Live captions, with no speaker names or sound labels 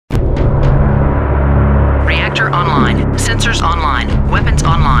Reactor online. Sensors online. Weapons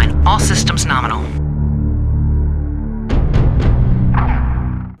online. All systems nominal.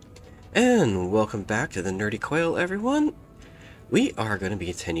 And welcome back to the Nerdy Coil, everyone. We are going to be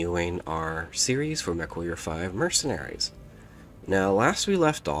continuing our series for MechWarrior 5 Mercenaries. Now, last we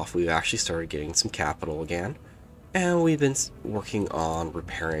left off, we actually started getting some capital again, and we've been working on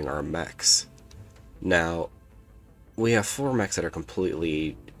repairing our mechs. Now, we have 4 mechs that are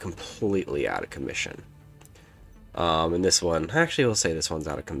completely out of commission. And this one, actually we'll say this one's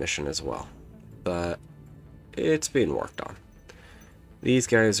out of commission as well, but it's being worked on. These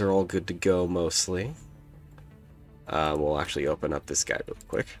guys are all good to go mostly. We'll actually open up this guy real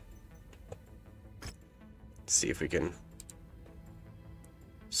quick. See if we can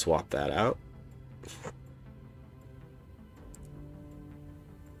swap that out.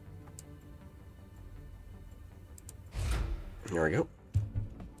 There we go.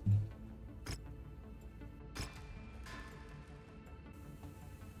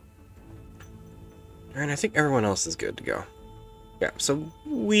 And I think everyone else is good to go. Yeah, so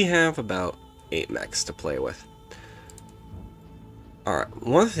we have about 8 mechs to play with. Alright,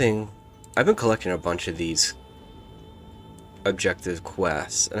 one thing, I've been collecting a bunch of these objective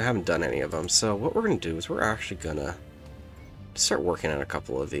quests, and I haven't done any of them, so what we're going to do is we're actually going to start working on a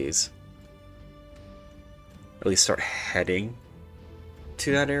couple of these. At least start heading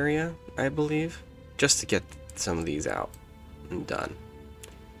to that area, I believe, just to get some of these out and done.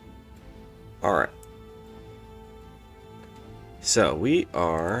 Alright. So we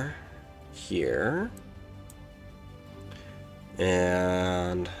are here,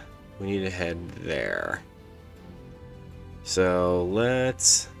 and we need to head there. So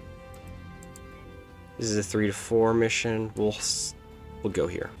let's. This is a 3 to 4 mission. We'll go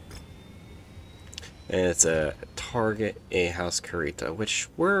here, and it's a target a house Carita, which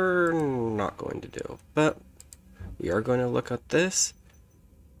we're not going to do, but we are going to look at this.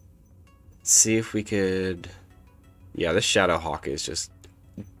 See if we could. Yeah, this Shadow Hawk is just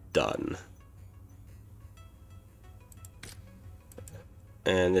done.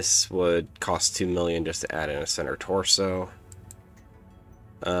 And this would cost 2 million just to add in a center torso.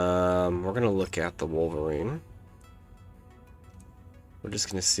 We're gonna look at the Wolverine. We're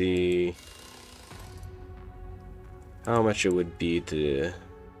just gonna see how much it would be to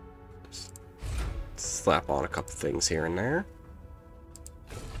slap on a couple things here and there.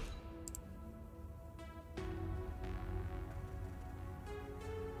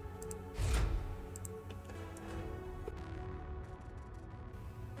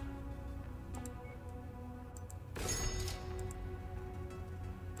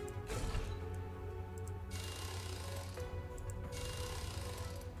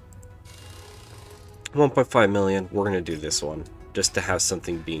 $1.5 million, we're going to do this one, just to have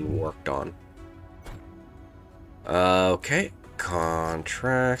something being worked on. Okay,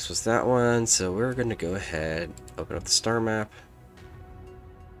 contracts was that one, so we're going to go ahead, open up the star map.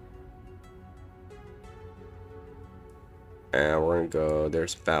 And we're going to go,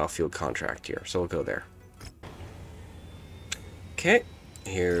 there's battlefield contract here, so we'll go there. Okay,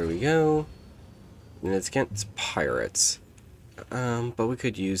 here we go. And it's against pirates. But we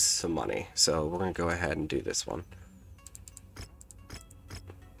could use some money, so we're going to go ahead and do this one.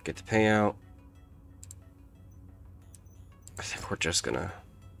 Get the payout. I think we're just going to,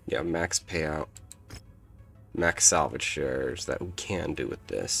 yeah, max payout. Max salvage shares that we can do with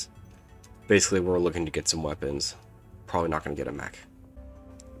this. Basically, we're looking to get some weapons. Probably not going to get a mech.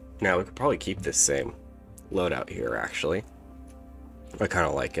 Now, we could probably keep this same loadout here, actually. I kind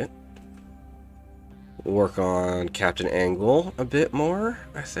of like it. Work on Captain Angle a bit more,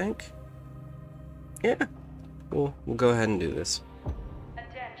 I think. Yeah, we'll go ahead and do this.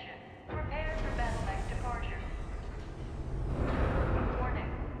 Attention, prepare for BattleMech departure.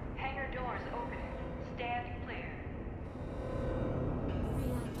 Warning, hangar doors opening. Stand clear.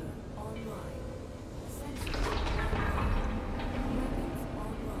 Reactor online. Sensors online. Weapons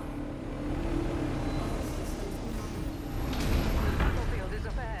online. All systems nominal. Battlefield is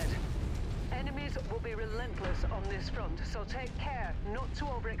up ahead. Enemies will be relentless on this front, so take care not to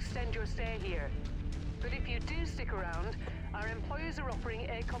overextend your stay here. But if you do stick around, our employers are offering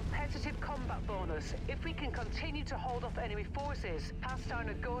a competitive combat bonus if we can continue to hold off enemy forces past our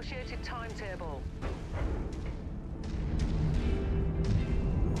negotiated timetable.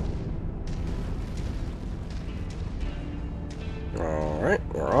 Alright,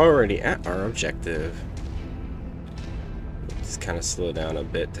 we're already at our objective. Just kind of slow down a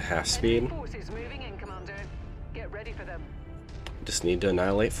bit to half speed. Forces moving in, Commander. Get ready for them. Just need to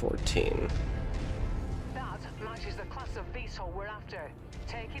annihilate 14. That matches the class of beast we're after.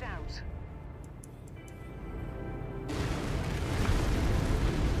 Take it out.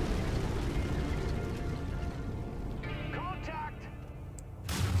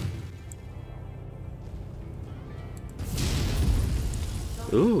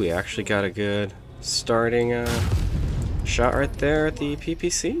 Ooh, we actually got a good starting shot right there at the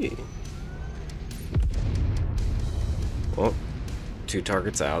PPC. Well, 2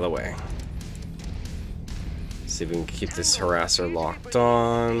 targets out of the way. See if we can keep this harasser locked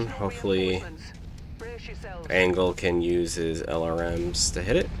on. Hopefully Angle can use his LRMs to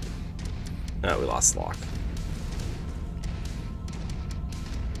hit it. Oh, we lost lock.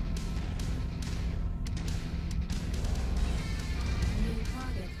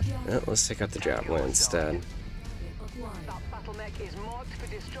 Oh, let's take out the javelin instead. That BattleMech is marked for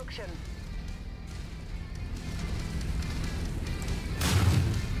destruction.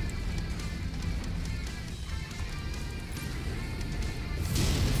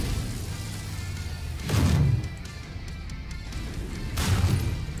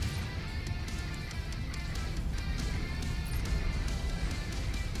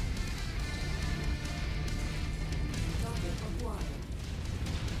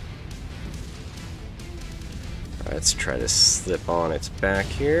 Let's try to slip on its back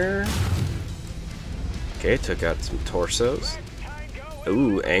here. Okay, took out some torsos.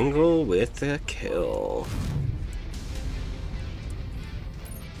 Ooh, Angle with the kill.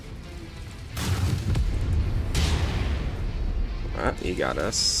 Ah, he got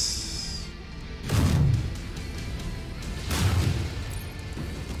us.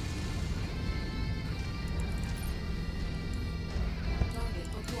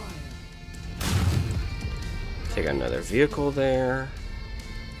 Take another vehicle there.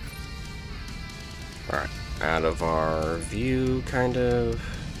 Alright, out of our view, kind of.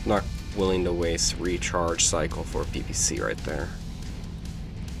 Not willing to waste recharge cycle for PPC right there.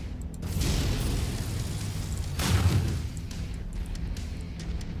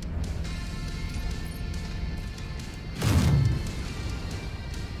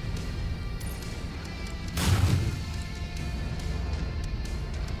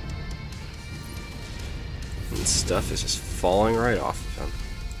 And stuff is just falling right off of him.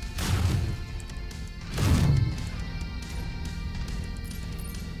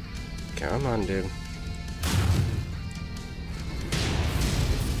 Come on, dude.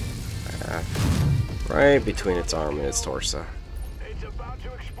 Right between its arm and its torso. It's about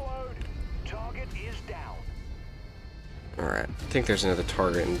to explode. Target is down. Alright, I think there's another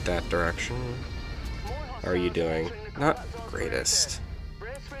target in that direction. How are you doing? Not greatest.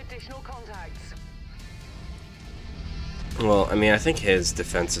 Brace for additional contacts. Well, I mean, I think his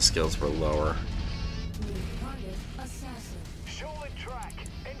defensive skills were lower. Solid track.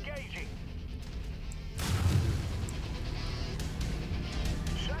 Engaging.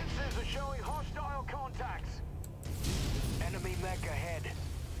 Sensors are showing hostile contacts. Enemy mech ahead.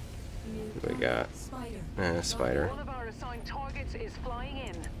 We got spider. One of our assigned targets is flying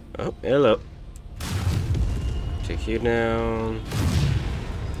in. Oh, hello. Take you down.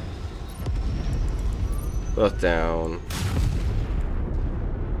 Both down.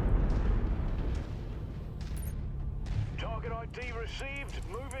 Target ID received.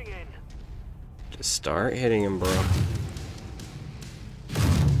 Moving in. Just start hitting him, bro.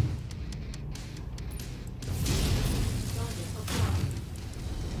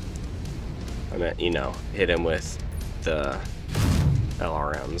 I meant, you know, hit him with the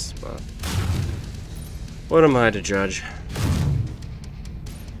LRMs, but what am I to judge?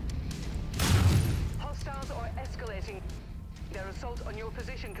 Hostiles are escalating their assault on your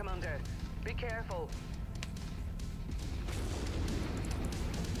position, Commander. Be careful.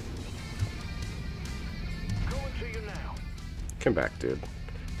 Going to you now. Come back, dude.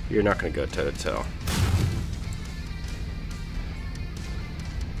 You're not gonna go toe to toe.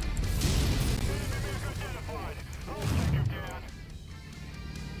 Identified. I'll take him down.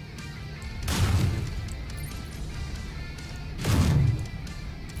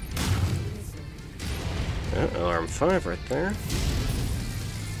 Alarm 5 right there.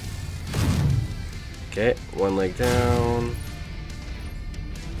 Okay, one leg down.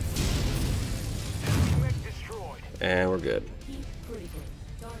 Enemy mech destroyed. And we're good. Heat critical.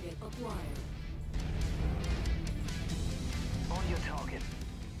 Target acquired. On your target.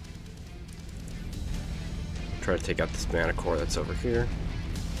 Try to take out this mana core that's over here.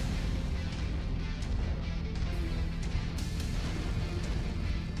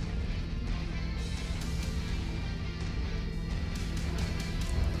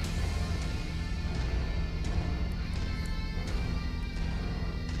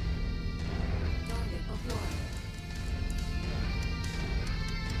 Target acquired.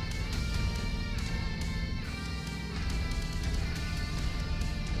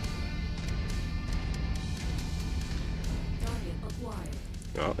 Target acquired.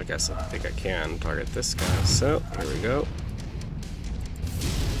 Well, I guess I think I can target this guy. So, here we go.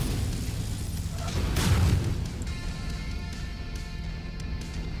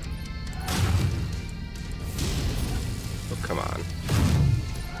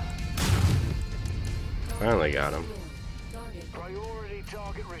 Finally got him. Target Priority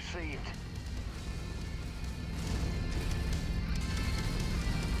target received.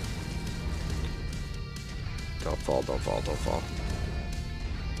 Don't fall, don't fall, don't fall.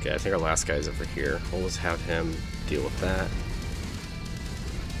 Okay, I think our last guy's over here. We'll just have him deal with that.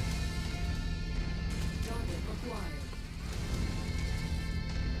 target acquired.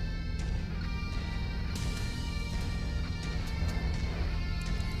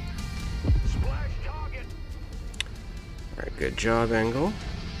 Splash target. Alright, good job, Angle.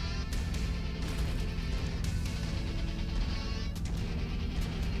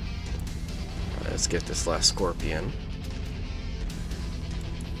 Let's get this last Scorpion.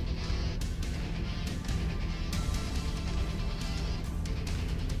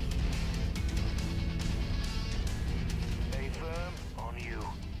 Stay firm on you.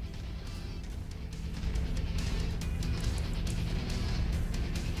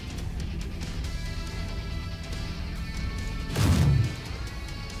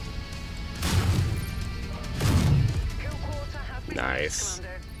 Kill quarter has been Nice. reached,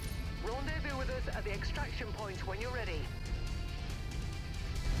 Commander. Rendezvous with us at the extraction point when you're ready.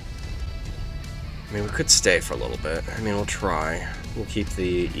 I mean, we could stay for a little bit. I mean, we'll try. We'll keep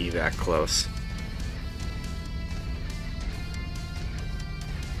the evac close.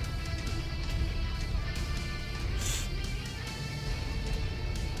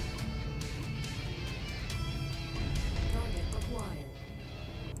 Target acquired.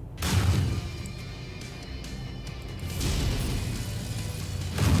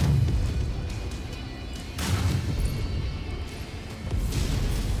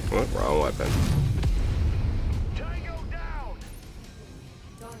 Oh, wrong weapon. Tango down.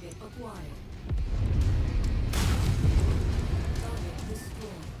 Target acquired. Target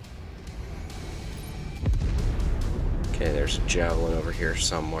destroyed. Okay, there's a javelin over here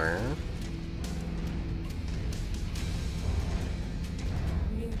somewhere.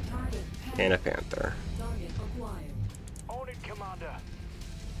 New target. And a panther. Target acquired. On it, Commander.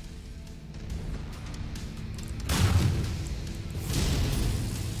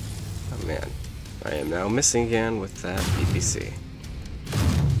 Oh man, I am now missing again with that PPC.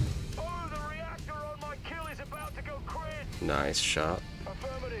 Oh, the reactor on my kill is about to go crit. Nice shot.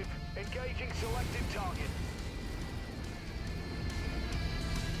 Affirmative. Engaging selected target.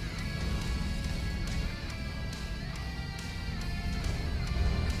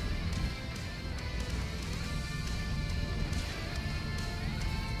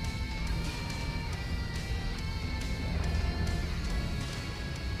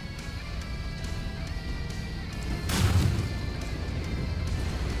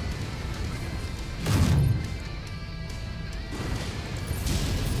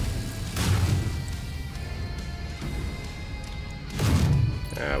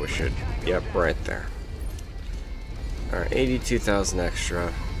 We should, yep, right there. Alright, 82,000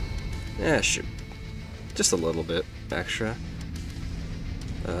 extra. Yeah, should, just a little bit extra.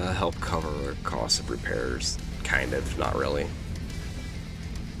 Help cover the cost of repairs, kind of, not really.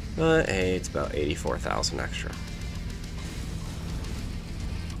 But hey, it's about 84,000 extra.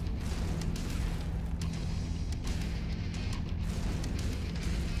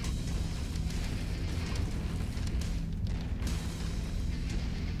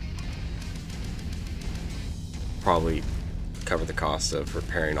 Probably cover the cost of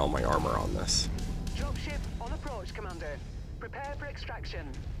repairing all my armor on this. Dropship on approach, Commander. Prepare for extraction.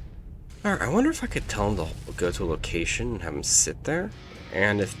 Alright, I wonder if I could tell him to go to a location and have him sit there,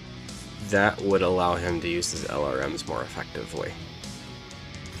 and if that would allow him to use his LRMs more effectively.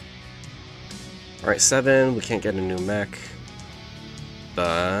 Alright, 7, we can't get a new mech,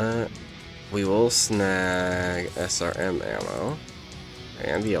 but we will snag SRM ammo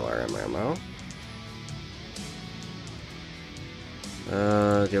and the LRM ammo.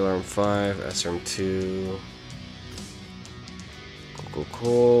 The LRM 5, SRM 2.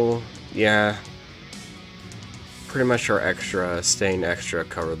 Cool. Yeah. Pretty much our extra, staying extra,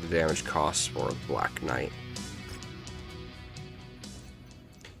 cover the damage costs for Black Knight.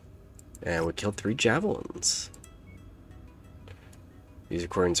 And we killed 3 javelins. These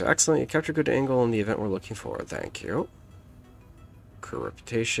recordings are excellent. You captured a good angle in the event we're looking for. Thank you. Crew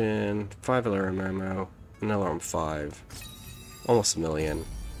reputation, 5 LRM ammo, an LRM 5. Almost 1 million.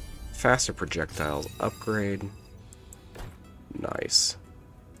 Faster projectiles upgrade. Nice.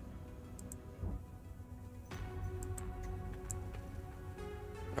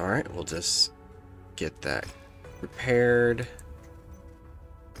 Alright, we'll just get that repaired.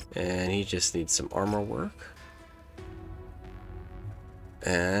 And he just needs some armor work.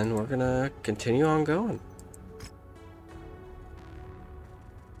 And we're gonna continue on going.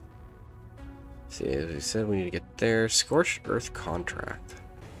 See, as we said, we need to get there. Scorched Earth contract.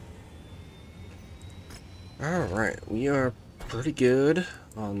 Alright, we are pretty good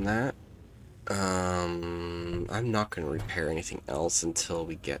on that. I'm not going to repair anything else until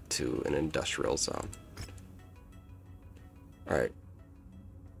we get to an industrial zone. Alright.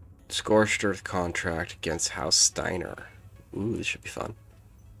 Scorched Earth contract against House Steiner. Ooh, this should be fun.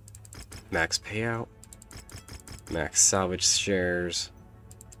 Max payout. Max salvage shares.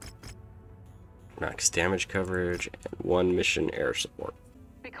 Max damage coverage. And 1 mission air support.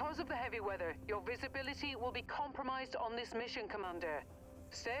 Because of the heavy weather, your visibility will be compromised on this mission, Commander.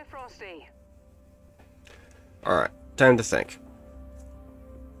 Stay frosty. Alright, time to think.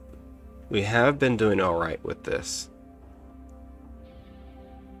 We have been doing alright with this.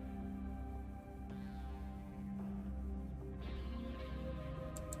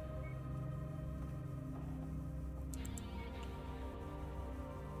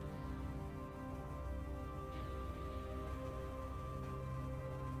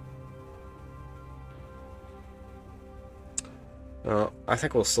 Well, I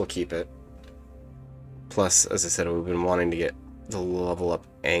think we'll still keep it. Plus, as I said, we've been wanting to get the level up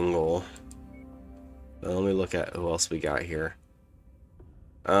angle. Let me look at who else we got here.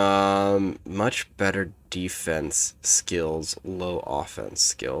 Much better defense skills, low offense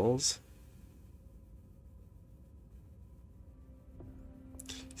skills.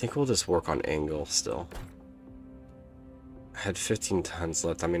 I think we'll just work on angle still. I had 15 tons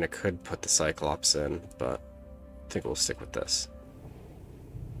left. I mean, I could put the Cyclops in, but I think we'll stick with this.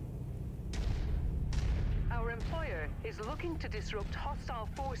 Our employer is looking to disrupt hostile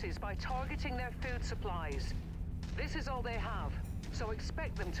forces by targeting their food supplies. This is all they have, so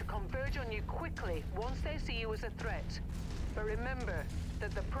expect them to converge on you quickly once they see you as a threat. But remember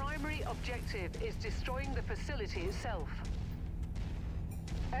that the primary objective is destroying the facility itself.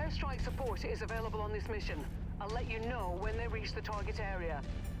 Airstrike support is available on this mission. I'll let you know when they reach the target area.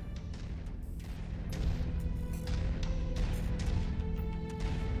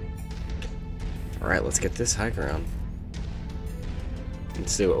 Alright, let's get this high ground. And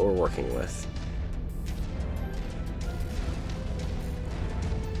see what we're working with.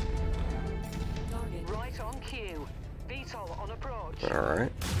 Right on cue. VTOL on approach.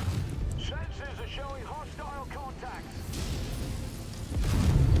 Alright. Sensors are showing hostile contacts.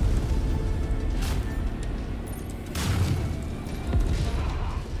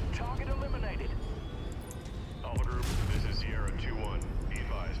 Target eliminated. Alpha Group, this is Sierra 2-1. Be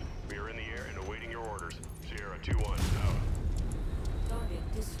advised, we are in the air and awaiting your orders. Sierra 2-1, out.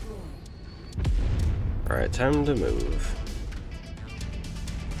 Target destroyed. Alright, time to move.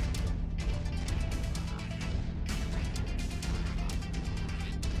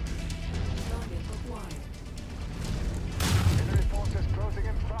 Target acquired. Enemy forces closing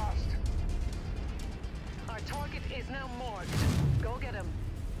in fast. Our target is now marked. Go get him.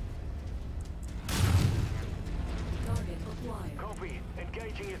 Target acquired. Copy.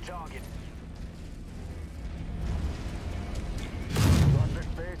 Engaging your target.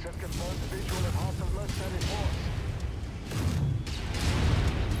 Project base has confirmed visual of hostile mercenary force.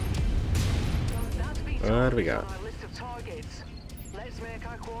 That's What do we got? on our list of targets. Let's make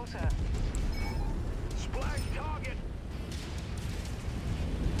our quota. Splash target.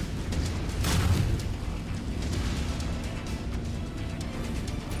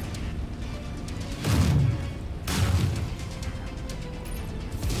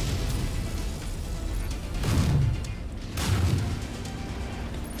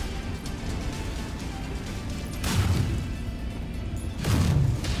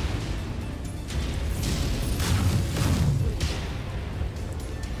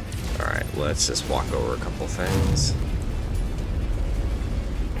 Alright, let's just walk over a couple things.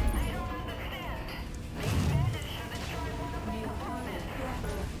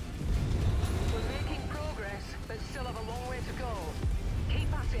 We're making progress, but still have a long way to go.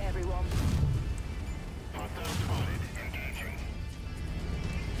 Keep at it, everyone. Hostile spotted, engaging.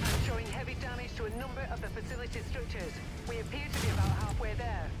 I'm showing heavy damage to a number of the facility structures. We appear to be about halfway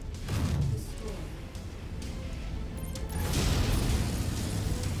there. Destroyed.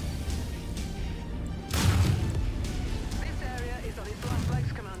 This area is on its last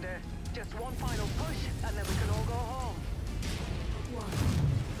legs, Commander. Just one final push, and then we can all go home. Acquired.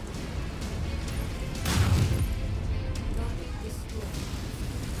 Target destroyed.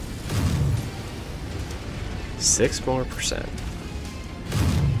 6% more.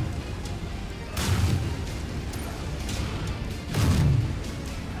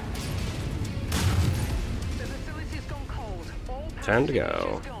 The facility's gone cold. All power Time to signature's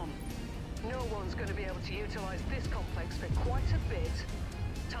go. gone. No one's going to be able to utilize this complex for quite a bit.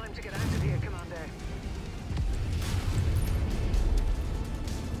 Time to get out of here, Commander.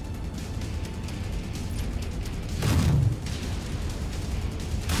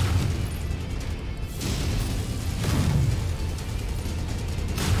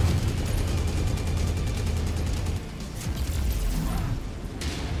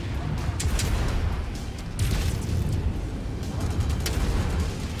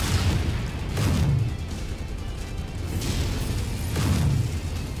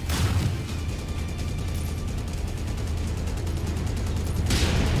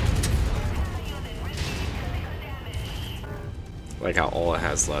 Like how all it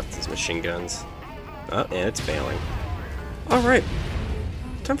has left is machine guns. Oh, and it's bailing. Alright.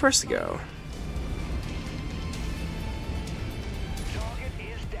 Time for us to go. Target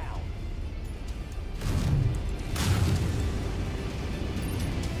is down.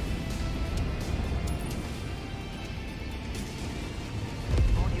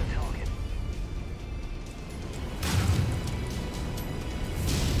 On your target.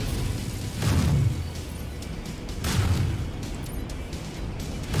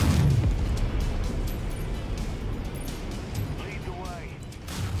 Lead the way.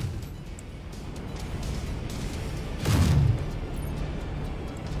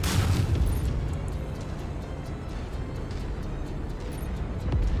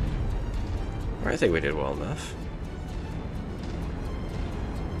 I think we did well enough.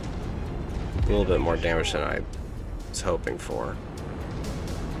 A little bit more damage than I was hoping for.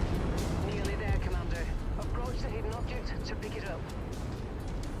 Nearly there, Commander. Approach the hidden object to pick it up.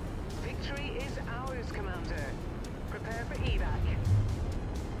 Victory is ours, Commander. Prepare for evac.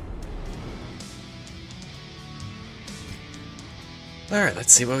 Alright,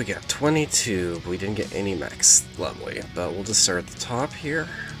 let's see what we got. 22, but we didn't get any mechs. Lovely. But we'll just start at the top here.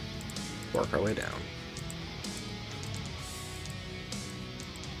 Work our way down.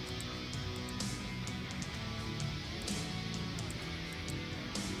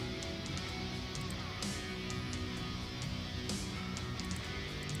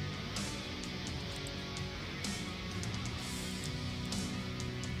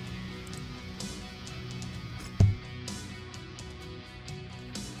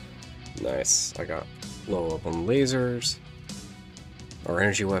 Nice. I got low up on lasers. Our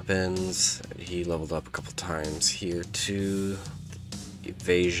energy weapons, he leveled up a couple times here too.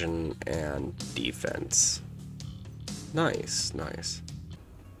 Evasion and defense. Nice, nice.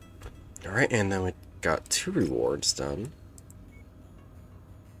 Alright, and then we got 2 rewards done.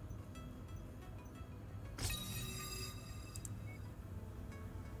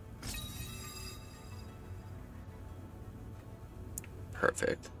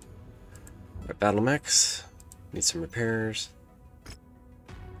 Perfect. Alright, BattleMechs. Need some repairs.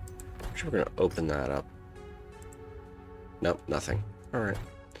 We're gonna open that up. Nope, nothing. Alright.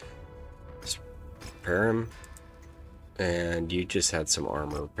 Just repair him. And you just had some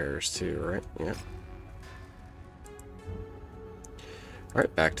armor repairs too, right? Yeah.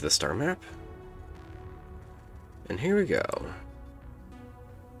 Alright, back to the star map. And here we go.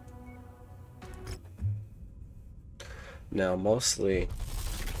 Now, mostly,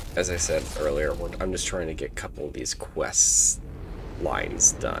 as I said earlier, I'm just trying to get a couple of these quest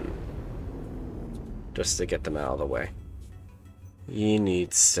lines done. Just to get them out of the way. You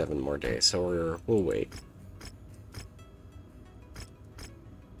need 7 more days, so we'll wait.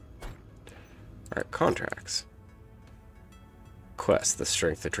 Alright, contracts. Quest, the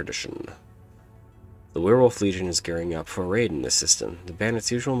strength of tradition. The Werewolf Legion is gearing up for a raid in this system. The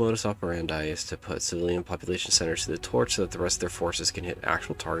bandits' usual modus operandi is to put civilian population centers to the torch so that the rest of their forces can hit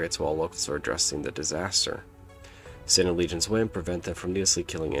actual targets while locals are addressing the disaster. Stand in Legion's way and prevent them from needlessly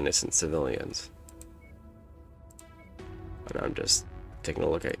killing innocent civilians. And I'm just taking a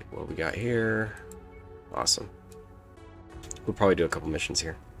look at what we got here. Awesome. We'll probably do a couple missions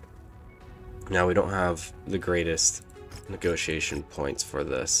here. Now, we don't have the greatest negotiation points for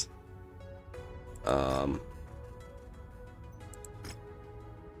this.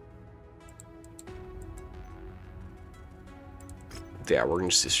 Yeah, we're going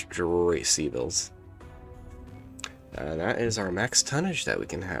to destroy civils. That is our max tonnage that we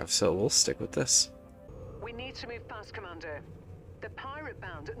can have, so we'll stick with this. We need to move fast, Commander. The pirate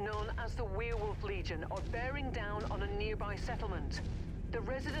band, known as the Werewolf Legion, are bearing down on a nearby settlement. The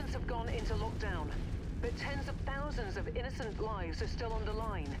residents have gone into lockdown, but tens of thousands of innocent lives are still on the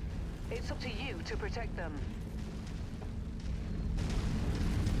line. It's up to you to protect them.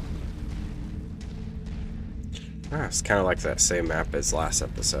 Ah, it's kind of like that same map as last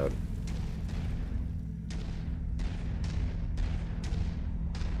episode.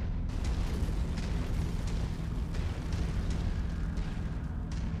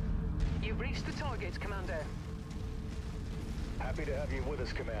 You've reached the target, Commander. Happy to have you with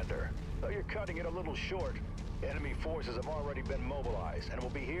us, Commander. Though you're cutting it a little short. Enemy forces have already been mobilized and will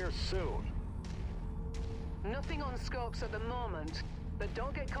be here soon. Nothing on scopes at the moment, but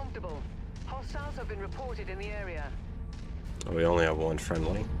don't get comfortable. Hostiles have been reported in the area. We only have one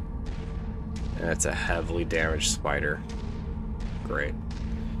friendly. And it's a heavily damaged spider. Great.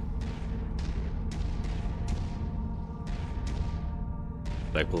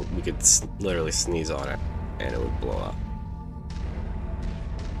 Like, we could literally sneeze on it, and it would blow up.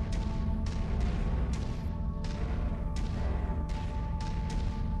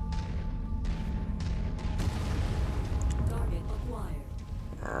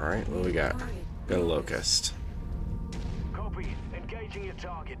 Alright, what do we got? Got a locust. Copy. Engaging your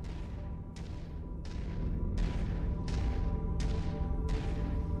target.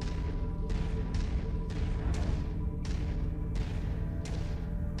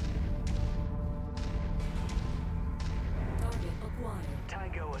 Target acquired.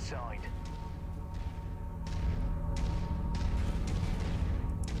 Tango assigned.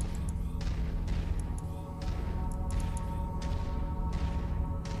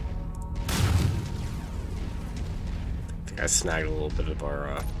 I think I snagged a little bit of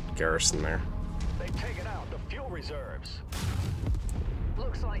our garrison there. They've taken out the fuel reserves.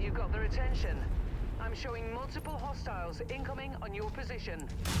 Looks like you've got their attention. I'm showing multiple hostiles incoming on your position.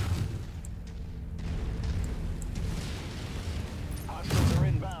 Hostiles are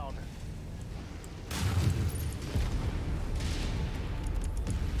inbound.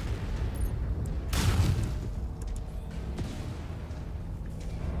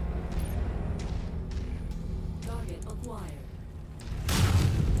 Target acquired.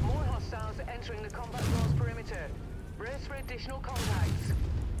 More hostiles entering the combat zone's perimeter. Brace for additional contacts.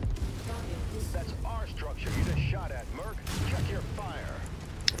 Target destroyed. That's our structure you just shot at, Merc. Check your fire.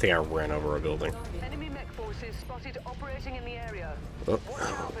 I think I ran over a building. Enemy mech forces spotted operating in the area. Oh. Watch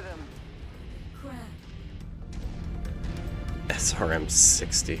out for them. Crack. SRM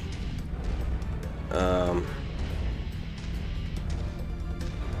 60.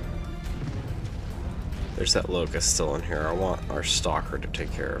 There's that locust still in here. I want our stalker to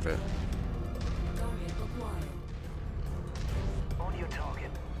take care of it. Target acquired. On your target.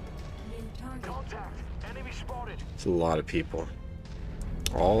 New target. Contact. Enemy spotted. It's a lot of people.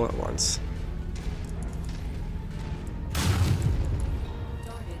 All at once.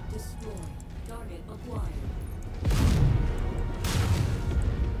 Target destroyed. Target acquired.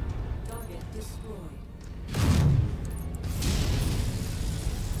 Target destroyed.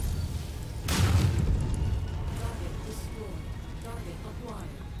 Target destroyed. Target acquired.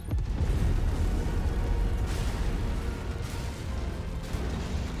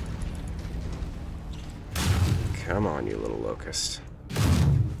 Come on, you little locust.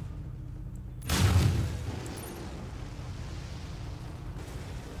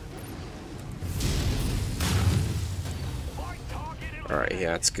 Alright,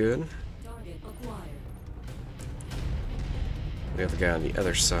 yeah, it's good. Target acquired. We have a guy on the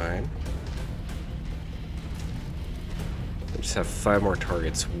other side. We just have 5 more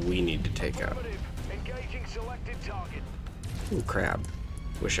targets we need to take out. Affirmative. Engaging selected target. Ooh, crab.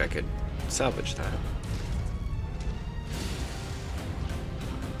 Wish I could salvage that.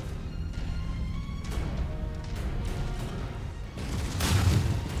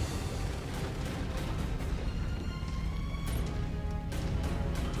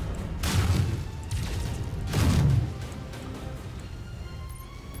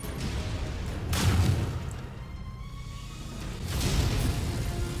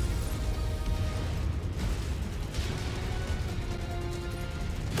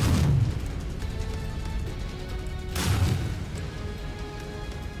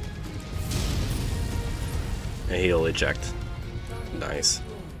 And he'll eject. Nice.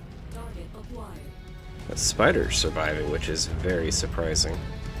 Target acquired. That spider's surviving, which is very surprising.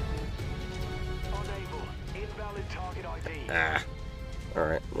 Unable. Invalid target ID. Ah.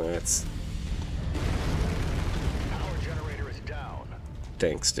 Alright, let's... Power generator is down.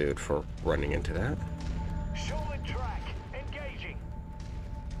 Thanks, dude, for running into that. Solid track. Engaging.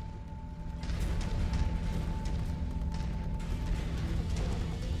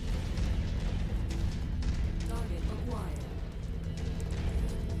 Target acquired.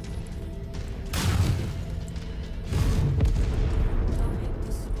 Target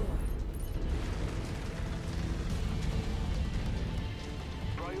destroyed.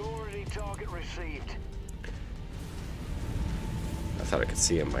 Priority target received. I thought I could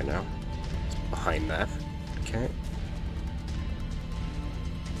see him by now. It's behind that. Okay.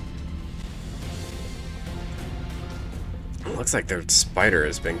 Looks like their spider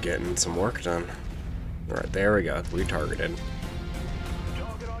has been getting some work done. Alright, there we go. Retargeted.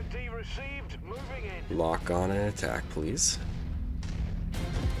 Target ID received. Moving in. Lock on and attack, please.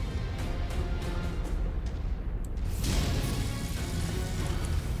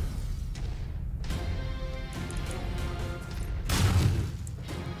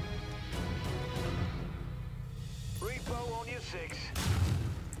 Repo on your 6.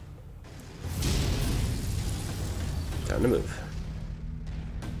 Time to move.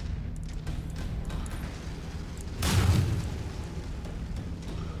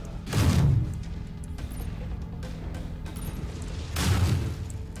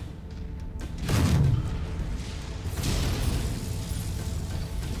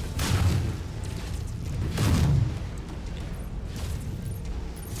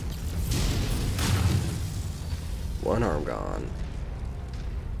 one arm gone.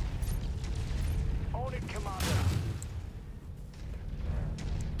 On it, Commander.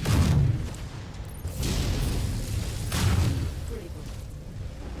 Critical.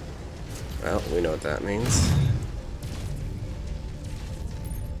 Well, we know what that means.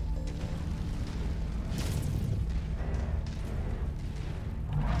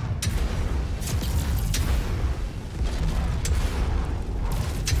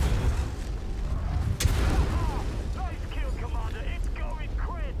 Nice kill, Commander. It's going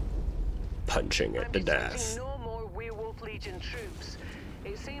crit. Punching I'm it to detecting death. no more Werewolf Legion troops.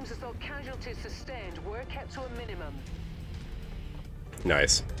 It seems as though casualties sustained were kept to a minimum.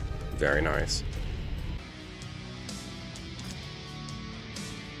 Nice. Very nice.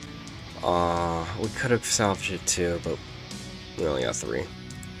 We could have salvaged it too, but we only got 3.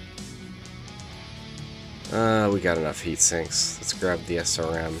 We got enough heat sinks. Let's grab the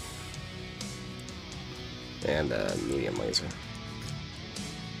SRM and a medium laser.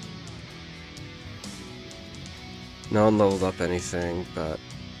 No one leveled up anything, but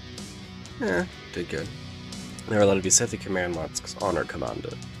did good. Never let it be said the command marks honor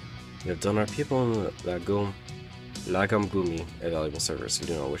commander. We have done our people in Lagam Gumi a valuable service. We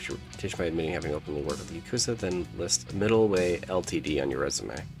do not wish to teach by admitting having openly worked with the Yakuza, then list Middleway Ltd on your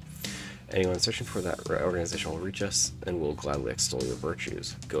resume. Anyone searching for that organization will reach us, and we'll gladly extol your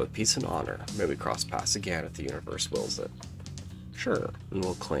virtues. Go with peace and honor. May we cross paths again if the universe wills it. Sure, and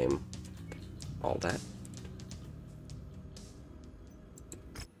we'll claim all that.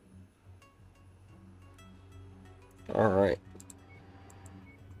 Alright.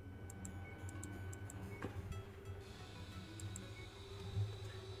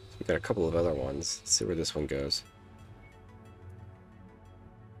 So we got a couple of other ones. Let's see where this one goes.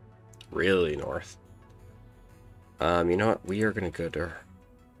 Really north. You know what? We are gonna go to...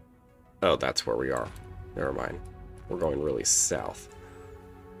 Oh, that's where we are. Never mind. We're going really south.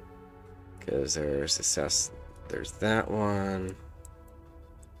 Because there's the south... There's that one.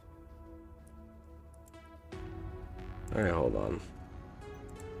 Alright, hold on.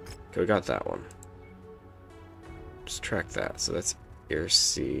 Okay, we got that one. Just track that. So that's Air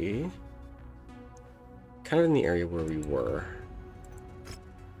C. Kind of in the area where we were.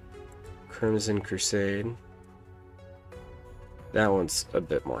 Crimson Crusade. That one's a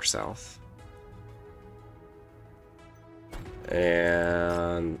bit more south.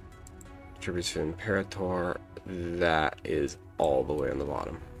 And Tributes to Imperator. That is all the way on the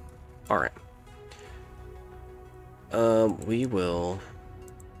bottom. Alright. We will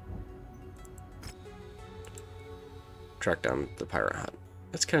track down the pirate hut.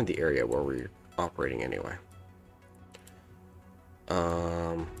 That's kind of the area where we're operating anyway.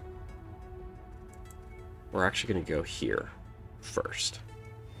 We're actually going to go here first.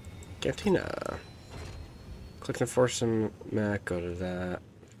 Cantina. Click the Forcing Mech, go to that.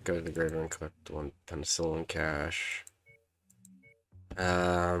 Go to the greater and collect the 1 penicillin cache.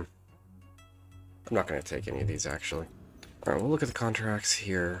 I'm not going to take any of these, actually. Alright, we'll look at the contracts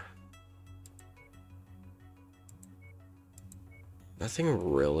here.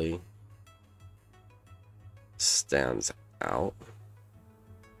 Nothing really stands out.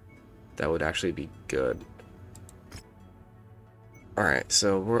 That would actually be good. Alright,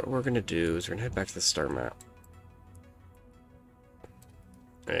 so what we're going to do is we're going to head back to the star map.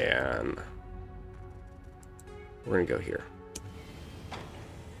 And we're going to go here.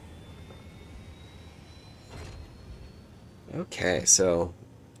 Okay, so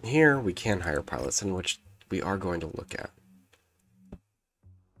here we can hire pilots, in which we are going to look at.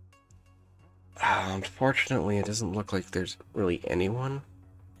 Unfortunately, it doesn't look like there's really anyone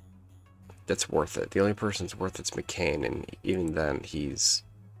that's worth it. The only person that's worth it's McCain, and even then, he's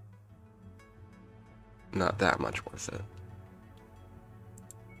not that much worth it.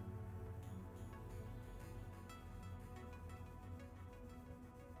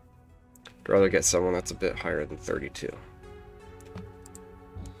 I'd rather get someone that's a bit higher than 32.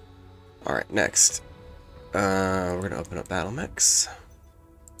 Alright, next. We're going to open up BattleMechs.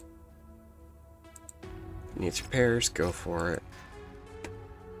 Needs repairs, go for it.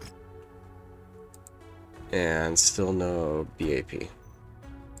 And still no BAP.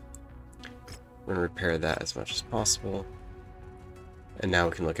 We're going to repair that as much as possible. And now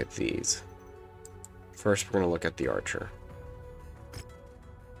we can look at these. First, we're going to look at the Archer.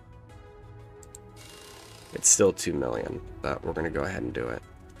 It's still 2 million, but we're going to go ahead and do it.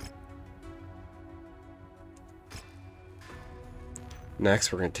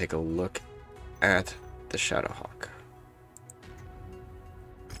 Next, we're going to take a look at the Shadowhawk.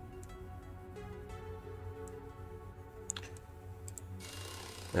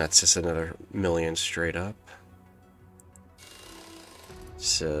 That's just another million straight up.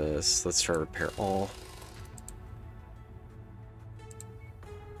 let's try to repair all.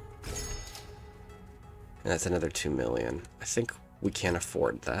 And that's another 2 million. I think we can't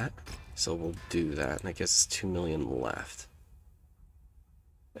afford that, so we'll do that. And I guess it's 2 million left.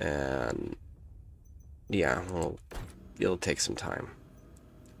 And yeah, well, it'll take some time.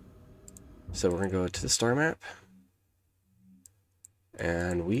 So we're gonna go to the star map,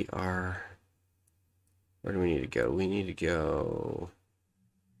 and we are. Where do we need to go? We need to go.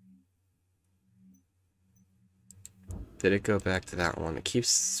 Did it go back to that one? It keeps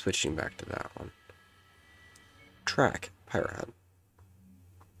switching back to that one. Track, Pirate Hunt.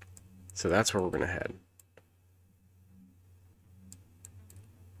 So that's where we're gonna head.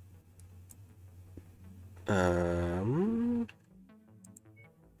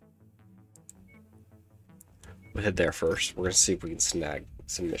 We'll head there first. We're gonna see if we can snag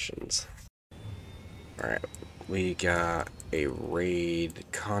some missions. Alright, we got a raid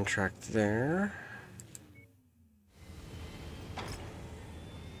contract there.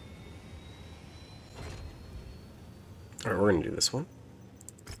 Alright, we're gonna do this one.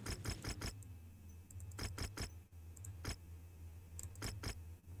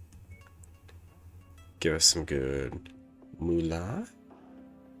 Give us some good moolah.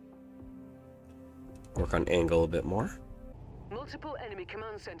 Work on angle a bit more. Multiple enemy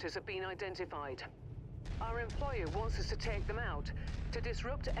command centers have been identified. Our employer wants us to take them out to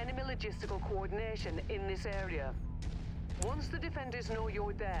disrupt enemy logistical coordination in this area. Once the defenders know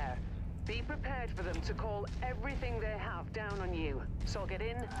you're there, be prepared for them to call everything they have down on you. So get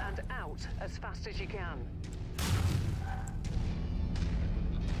in and out as fast as you can.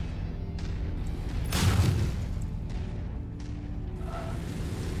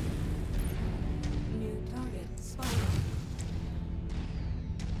 New target spotted.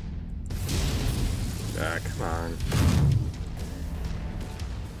 Ah, come on.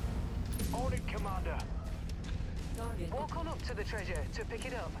 On it, Commander. Target Walk on up to the treasure to pick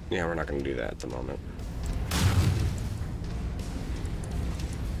it up. Yeah, we're not gonna do that at the moment.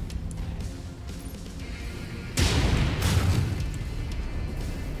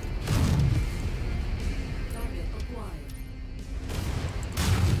 target acquired.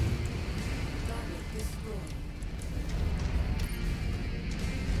 Target destroyed.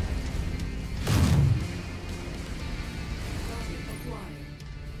 Target acquired.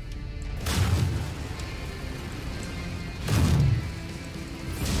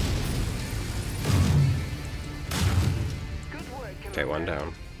 Good work, Commander. Okay, one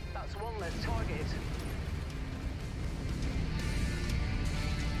down. That's one less target.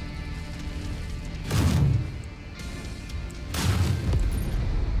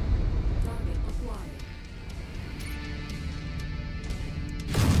 Target acquired.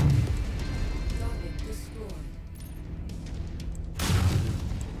 Target destroyed.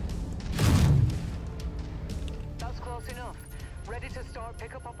 That's close enough. Ready to start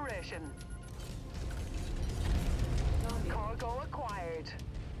pickup operation. Target Cargo acquired.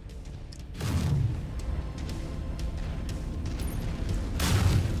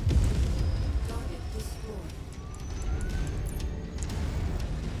 target destroyed.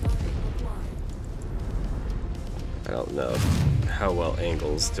 Target acquired. I don't know how well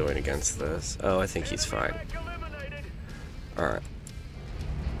Angle's doing against this. Oh, I think he's fine. Eliminated. Alright.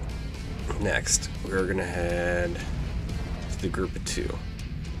 Next, we're gonna head to the group of 2. Target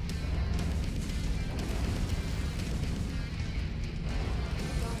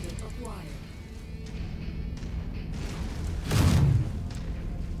acquired.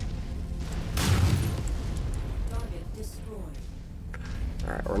 Target destroyed.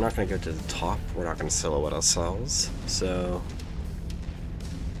 Alright, we're not gonna go to the top. We're not gonna silhouette ourselves. So,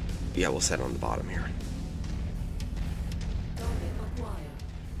 yeah, we'll set on the bottom here. Target acquired.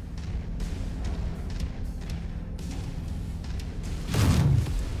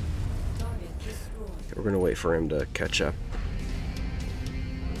 Target destroyed. We're gonna wait for him to catch up.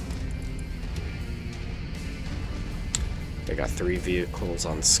 I got 3 vehicles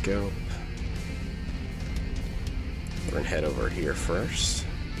on scope. We're gonna head over here first.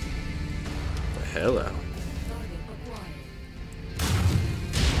 Hello. Target acquired.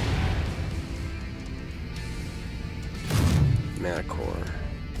 Manicore.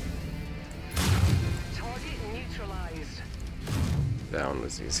 Target neutralized. That one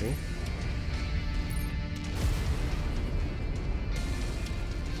was easy.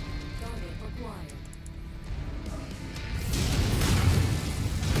 Target acquired.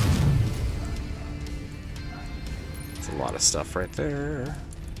 It's a lot of stuff right there.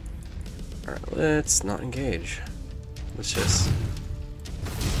 Alright, let's not engage. Let's just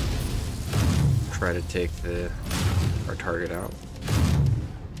try to take our target out.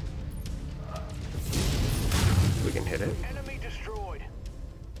 We can hit it. Enemy destroyed.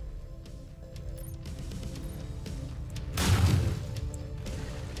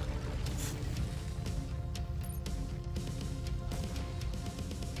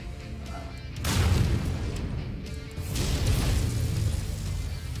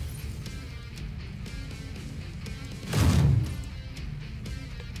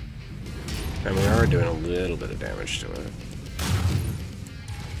 And we are doing a little bit of damage to it.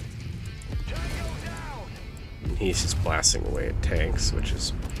 And he's just blasting away at tanks, which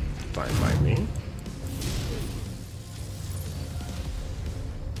is fine by me.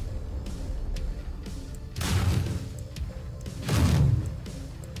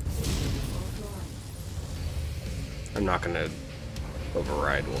 I'm not gonna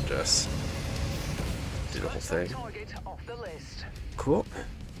override, we'll just do the whole thing. Target off the list. Cool.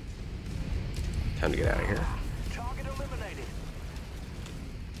 Time to get out of here. Target eliminated.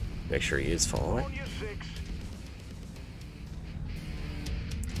 Make sure he is following. On your 6.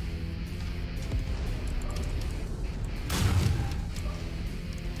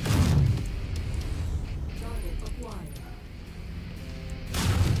 Target acquired.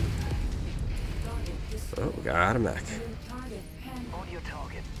 Target destroyed. Oh, we got a mech. New target hand. On your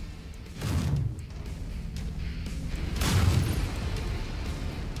target.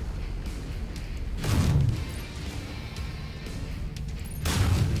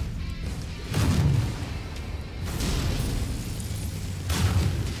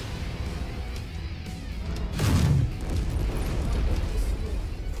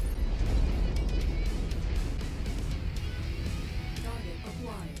 Target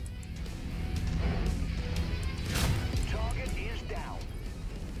acquired. Target is down.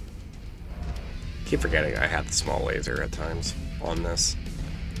 Keep forgetting I have the small laser at times on this.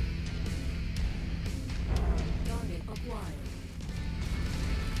 Target acquired.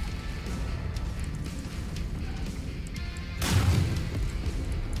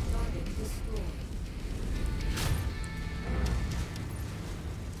 Target destroyed.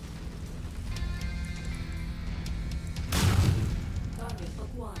 Target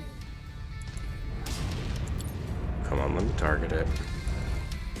acquired. Come on, let me target it.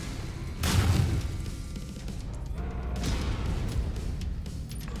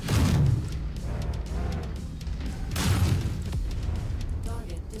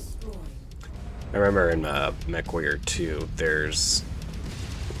 Target destroyed. I remember in MechWarrior 2, there's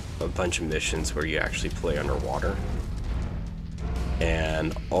a bunch of missions where you actually play underwater.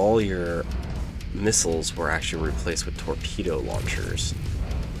 And all your missiles were actually replaced with torpedo launchers.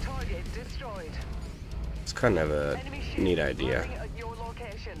 Target destroyed. It's kind of a Enemy ships neat idea. landing at your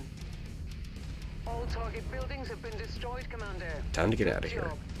location. All target buildings have been destroyed, Commander. Time to get Good out of here.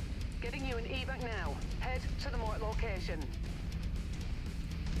 job. Getting you an evac now. Head to the marked location.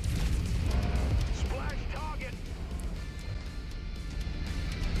 Splash target.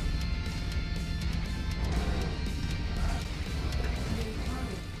 New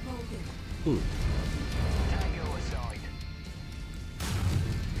target broken. Tango aside.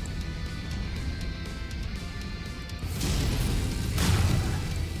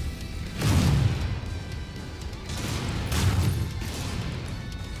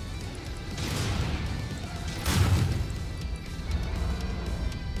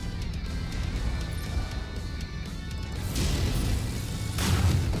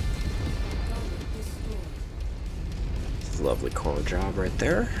 Target destroyed. Lovely core job right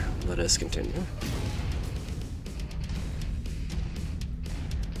there. Let us continue.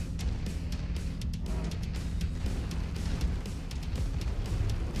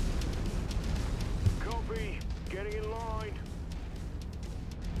 Copy. Getting in line.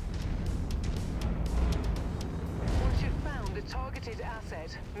 Once you've found a targeted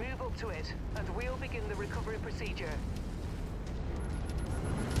asset, move up to it, and we'll begin the recovery procedure.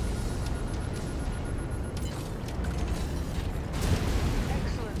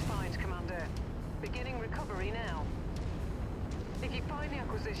 Excellent find, Commander. Beginning recovery now. If you find the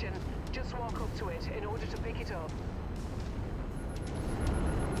acquisition, just walk up to it in order to pick it up.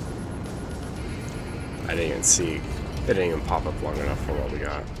 I didn't even see. It didn't even pop up long enough for what we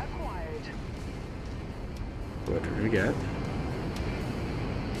got. Acquired. What did we get?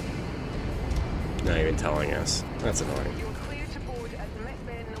 Not even telling us. That's annoying. You're clear to board at Mech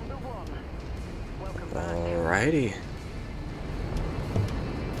Bay number 1. Welcome back. Alrighty.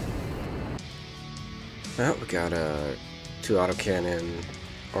 Well, we got a 2 autocannon,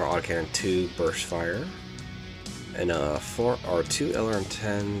 or autocannon 2 burst fire, and 2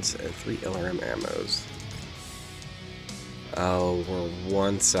 LRM-10s and 3 LRM ammos. Oh, we're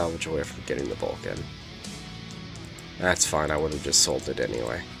 1 salvage away from getting the Vulcan. That's fine, I would have just sold it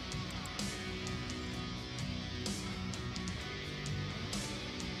anyway.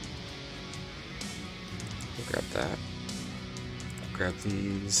 that. Grab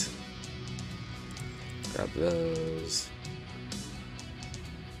these. Grab those.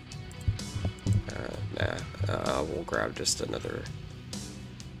 We'll grab just another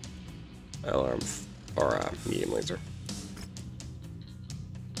alarm or medium laser.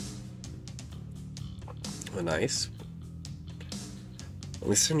 Oh, nice.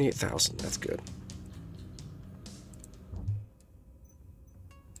 Only 78,000. That's good.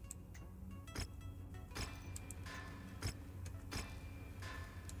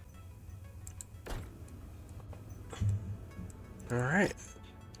 All right.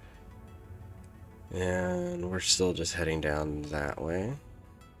 And we're still just heading down that way.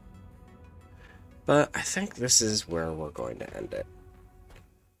 But I think this is where we're going to end it.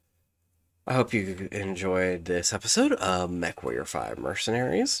 I hope you enjoyed this episode of MechWarrior 5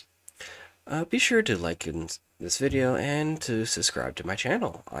 Mercenaries. Be sure to like this video and to subscribe to my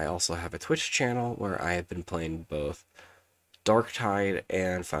channel. I also have a Twitch channel where I have been playing both Darktide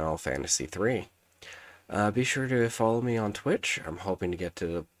and Final Fantasy 3. Be sure to follow me on Twitch. I'm hoping to get to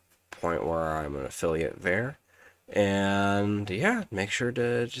the point where I'm an affiliate there. And yeah, make sure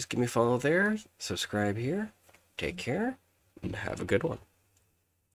to just give me a follow there, subscribe here, take care, and have a good one.